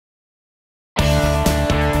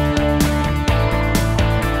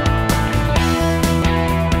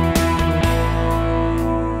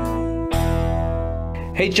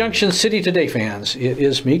Hey, Junction City Today fans, it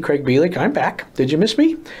is me, Craig Bielik. I'm back. Did you miss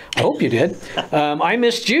me? I hope you did. I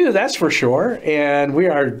missed you, that's for sure. And we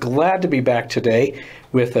are glad to be back today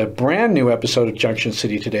with a brand new episode of Junction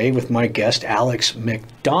City Today with my guest, Alex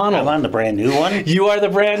McDonald. I'm on the brand new one? You are the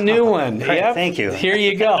brand new one. Yep. Thank you. Here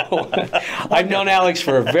you go. I've known Alex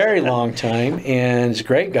for a very long time, and he's a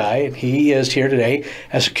great guy. He is here today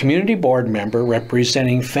as a community board member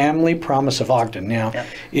representing Family Promise of Ogden. Now,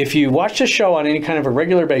 if you watch the show on any kind of a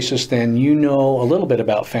regular basis, then you know a little bit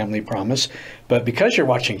about Family Promise. But because you're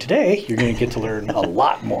watching today, you're going to get to learn a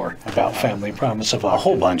lot more about Family Promise of Ogden. A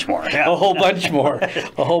whole bunch more. Yeah. A whole bunch more.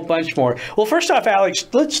 A whole bunch more. Well, first off, Alex,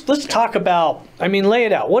 let's talk about, lay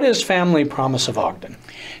it out. What is Family Promise of Ogden?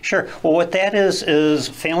 Sure. Well, what that is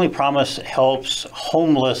Family Promise helps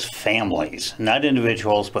homeless families, not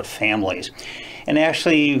individuals, but families. And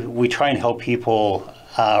actually, we try and help people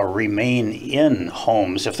remain in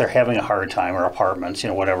homes if they're having a hard time, or apartments,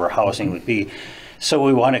 whatever housing would be. So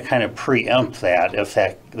we want to kind of preempt that, if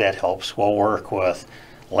that helps. We'll work with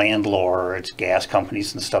landlords, gas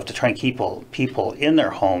companies and stuff to try and keep people in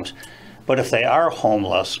their homes. But if they are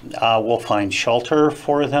homeless, we'll find shelter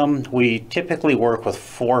for them. We typically work with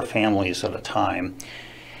 4 families at a time,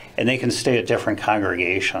 and they can stay at different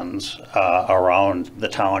congregations around the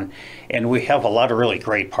town. And we have a lot of really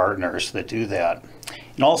great partners that do that.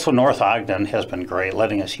 And also North Ogden has been great,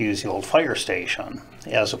 letting us use the old fire station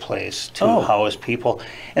as a place to house people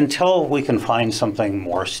until we can find something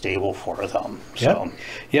more stable for them. So,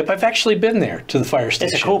 Yep, I've actually been there to the fire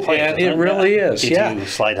station. It's a cool place. And it really is. Did you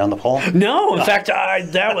slide down the pole? No, in fact,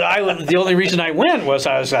 the only reason I went was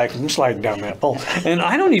I was like, I'm sliding down that pole. And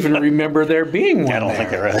I don't even remember there being one. I don't think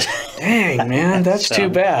there is. Dang, man, that's too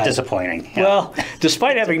bad. Disappointing. Yeah. Well,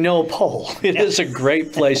 despite having no pole, it is a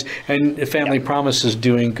great place, and Family Promise is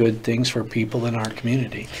doing good things for people in our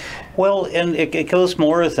community. Well, and it goes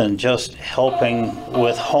more than just helping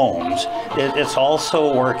with homes. It's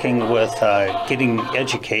also working with getting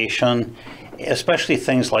education, especially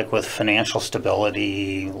things like with financial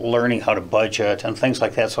stability, learning how to budget and things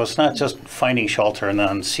like that. So it's not just finding shelter and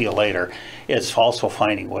then see you later. It's also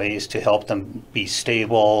finding ways to help them be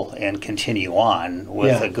stable and continue on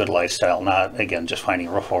with a good lifestyle, not, again, just finding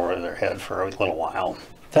a roof over their head for a little while.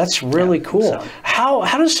 That's really cool. So,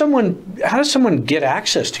 how does someone get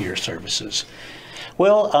access to your services?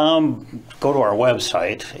 Well, go to our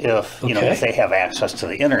website if they have access to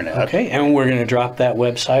the internet. Okay, and we're going to drop that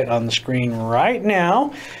website on the screen right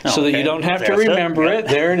now so that you don't have to remember it.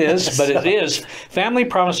 There it is. But it is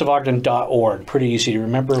familypromiseofogden.org. Pretty easy to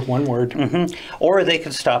remember, one word. Mm-hmm. Or they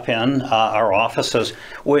can stop in our offices,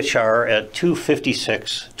 which are at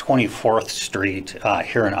 256 24th Street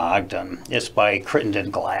here in Ogden. It's by Crittenden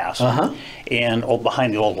Glass. And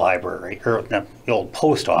behind the old library, or the old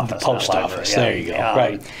post office. The post office, there you go.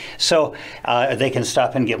 Right. So they can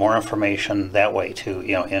stop and get more information that way too,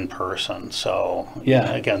 in person. So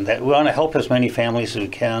again, we want to help as many families as we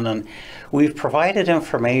can, and we've provided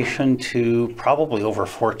information to probably over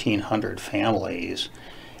 1,400 families.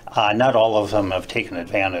 Not all of them have taken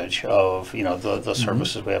advantage of the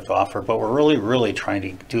services we have to offer, but we're really trying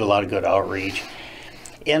to do a lot of good outreach.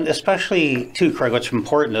 And especially too, Craig, what's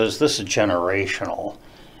important is this is generational.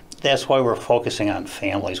 That's why we're focusing on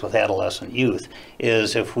families with adolescent youth,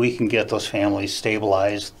 is if we can get those families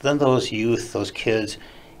stabilized, then those youth, those kids,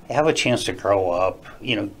 have a chance to grow up,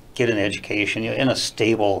 get an education in a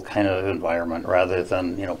stable kind of environment rather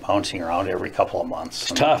than, bouncing around every couple of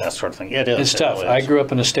months. It's tough. That sort of thing. It is. It's tough. Really I grew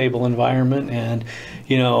up in a stable environment, and,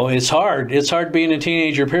 it's hard. It's hard being a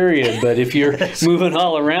teenager, period. But if you're moving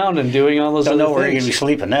all around and doing all those other things. Don't know where you're going to be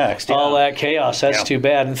sleeping next. All that chaos, that's too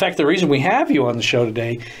bad. In fact, the reason we have you on the show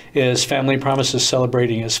today is Family Promise is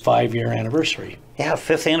celebrating its 5-year anniversary. Yeah,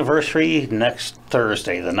 5th anniversary next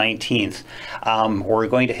Thursday, the 19th. We're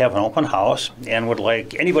going to have an open house and would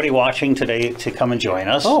like anybody watching today to come and join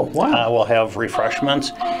us. Oh, wow. We'll have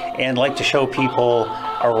refreshments and like to show people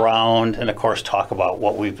around and, of course, talk about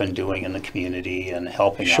what we've been doing in the community and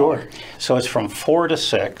helping out. So it's from 4 to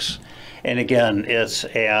 6. And again, it's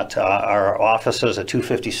at our offices at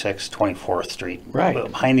 256 24th Street,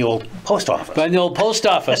 behind the old post office. Behind the old post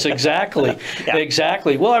office, exactly.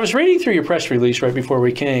 Exactly. Well, I was reading through your press release right before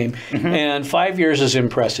we came, and 5 years is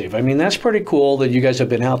impressive. That's pretty cool that you guys have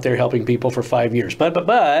been out there helping people for 5 years. But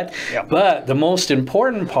the most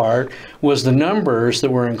important part was the numbers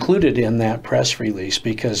that were included in that press release,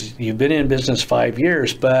 because you've been in business 5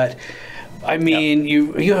 years, but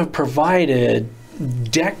you have provided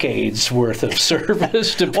decades worth of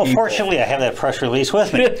service to people. Well, fortunately, I have that press release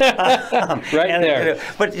with me. There.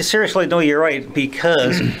 But seriously, no, you're right,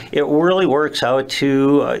 because it really works out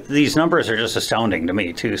to, these numbers are just astounding to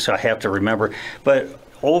me, too, so I have to remember. But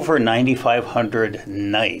over 9,500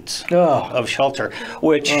 nights of shelter,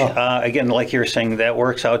 which, again, like you were saying, that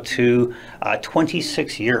works out to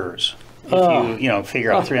 26 years. If you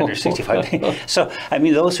figure out 365 days. So, I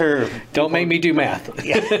mean, those are... Don't make me do math.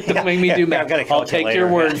 Don't make me do math. I've got a I'll take your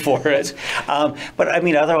word for it. But, I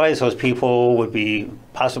mean, otherwise, those people would be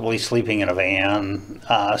possibly sleeping in a van,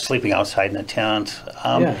 sleeping outside in a tent.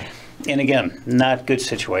 And again, not good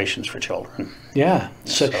situations for children. Yeah.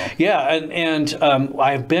 So and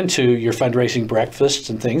I've been to your fundraising breakfasts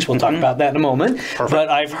and things. We'll talk about that in a moment. Perfect. But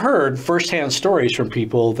I've heard firsthand stories from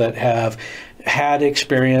people that have had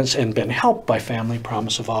experience and been helped by Family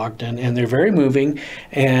Promise of Ogden, and they're very moving.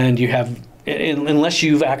 And you have, unless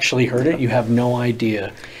you've actually heard it, you have no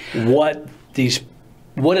idea what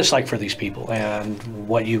it's like for these people and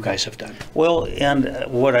what you guys have done. Well, and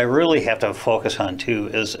what I really have to focus on,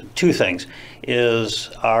 too, is two things.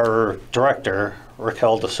 Is our director,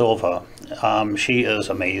 Raquel Da Silva. She is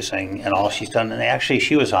amazing in all she's done. And actually,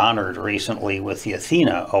 she was honored recently with the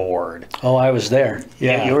Athena Award. Oh, I was there.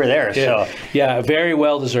 Yeah, you were there. Yeah. So yeah, very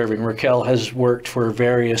well deserving. Raquel has worked for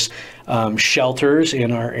various shelters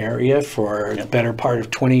in our area for the better part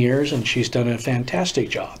of 20 years, and she's done a fantastic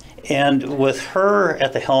job. And with her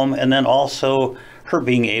at the helm, and then also her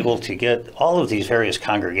being able to get all of these various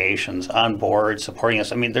congregations on board supporting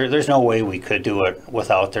us. I mean, there's no way we could do it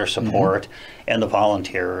without their support and the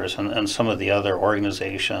volunteers and some of the other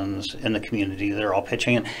organizations in the community. They're all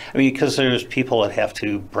pitching in. I mean, because there's people that have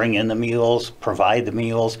to bring in the meals, provide the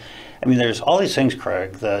meals. I mean, there's all these things,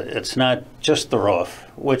 Craig, that it's not just the roof,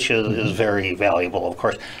 which is very valuable, of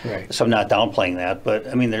course. Right. So I'm not downplaying that. But,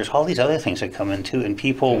 I mean, there's all these other things that come into, and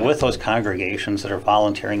people with those congregations that are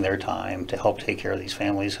volunteering their time to help take care of these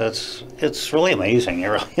families. It's really amazing. It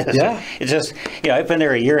really is. Yeah. It's just, I've been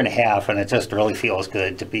there a year and a half, and it just really feels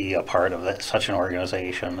good to be a part of such an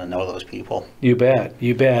organization and know those people. You bet.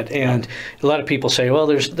 You bet. And a lot of people say, well,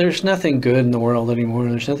 there's nothing good in the world anymore.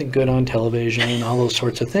 There's nothing good on television and all those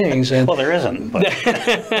sorts of things. And well, there isn't, but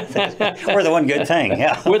we're the one good thing,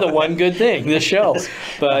 yeah. We're the one good thing, this show.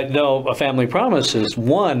 But no, A Family Promise is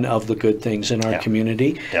one of the good things in our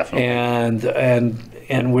community. Definitely.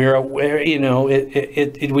 And we're aware,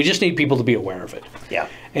 we just need people to be aware of it. Yeah.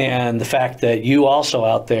 And the fact that you also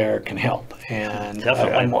out there can help. And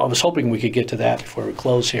I was hoping we could get to that before we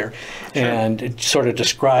close here, and sort of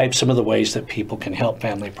describe some of the ways that people can help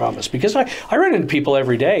Family Promise. Because I run into people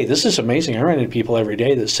every day. This is amazing. I run into people every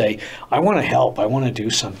day that say, I want to help. I want to do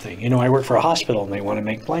something. I work for a hospital and they want to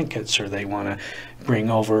make blankets, or they want to bring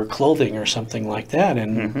over clothing or something like that.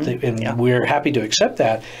 And we're happy to accept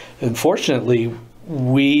that. Unfortunately,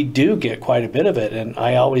 we do get quite a bit of it, and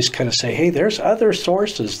I always kind of say, hey, there's other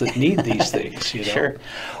sources that need these things. Sure.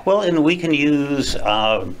 Well, and we can use,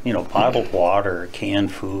 bottled water,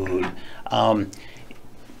 canned food,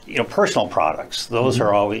 personal products. Those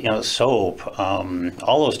are always, soap,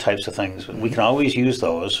 all those types of things. We can always use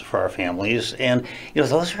those for our families, and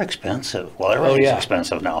those are expensive. Well, everything's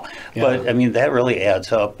expensive now, but I mean that really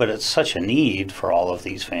adds up. But it's such a need for all of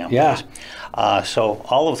these families. Yeah. So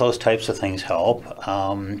all of those types of things help,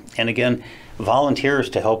 and again, volunteers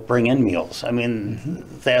to help bring in meals. I mean,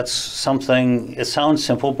 that's something, it sounds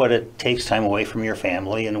simple, but it takes time away from your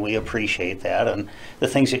family, and we appreciate that and the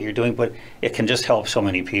things that you're doing, but it can just help so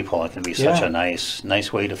many people. It can be such a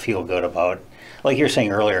nice way to feel good about, like you're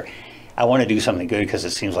saying earlier, I want to do something good because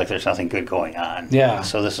it seems like there's nothing good going on. Yeah.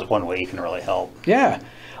 So this is one way you can really help. Yeah.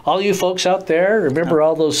 All you folks out there, remember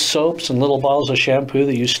all those soaps and little bottles of shampoo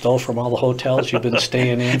that you stole from all the hotels you've been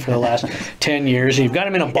staying in for the last 10 years? You've got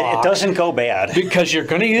them in a box. It doesn't go bad. Because you're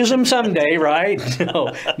going to use them someday, right?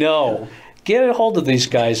 No. Get a hold of these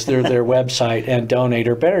guys, their website, and donate.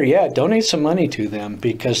 Or better yet, donate some money to them,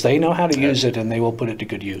 because they know how to use it and they will put it to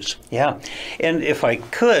good use. Yeah. And if I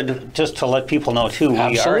could, just to let people know, too,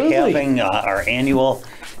 we are having our annual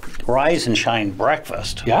Rise and Shine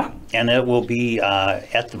breakfast. Yeah. And it will be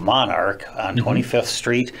at the Monarch on 25th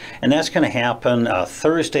Street. And that's going to happen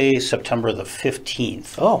Thursday, September the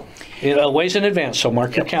 15th. Oh, a ways in advance, so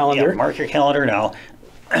mark your calendar. Yeah, mark your calendar now.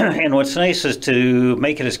 And what's nice is to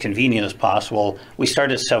make it as convenient as possible. We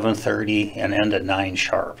start at 7:30 and end at 9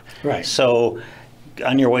 sharp. Right. So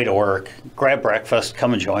on your way to work, grab breakfast,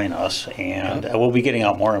 come and join us, and we'll be getting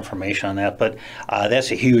out more information on that. But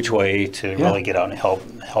that's a huge way to really get out and help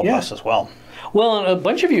us as well. Well, and a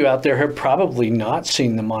bunch of you out there have probably not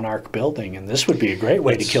seen the Monarch building, and this would be a great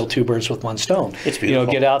way to kill two birds with one stone. It's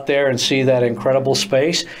beautiful. Get out there and see that incredible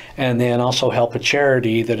space, and then also help a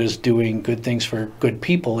charity that is doing good things for good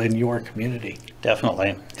people in your community.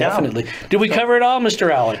 Definitely. Definitely. Did we cover it all, Mr.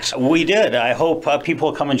 Alex? We did. I hope people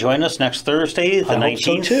will come and join us next Thursday, the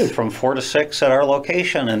 19th, so too. from 4 to 6 at our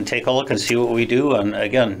location, and take a look and see what we do. And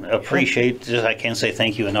again, appreciate, I can't say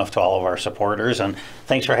thank you enough to all of our supporters, and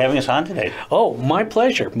thanks for having us on today. Oh, my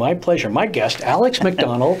pleasure. My pleasure. My guest, Alex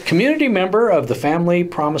McDonald, community member of the Family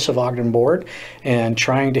Promise of Ogden Board, and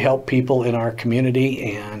trying to help people in our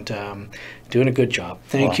community, and doing a good job.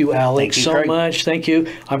 Thank you, Alex, so Craig. much. Thank you.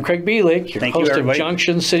 I'm Craig Bielig, your host of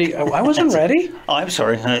Junction City. Oh, I wasn't ready. Oh, I'm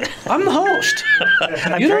sorry. I'm the host.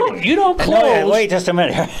 You don't close. No, wait just a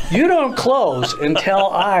minute. You don't close until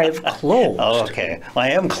I've closed. Oh, okay. Well, I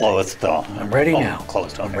am clothed, though. I'm ready now.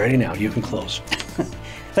 Closed. Okay. I'm ready now. You can close.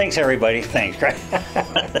 Thanks, everybody. Thanks, Craig.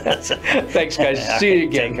 Thanks, guys. See you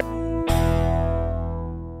again.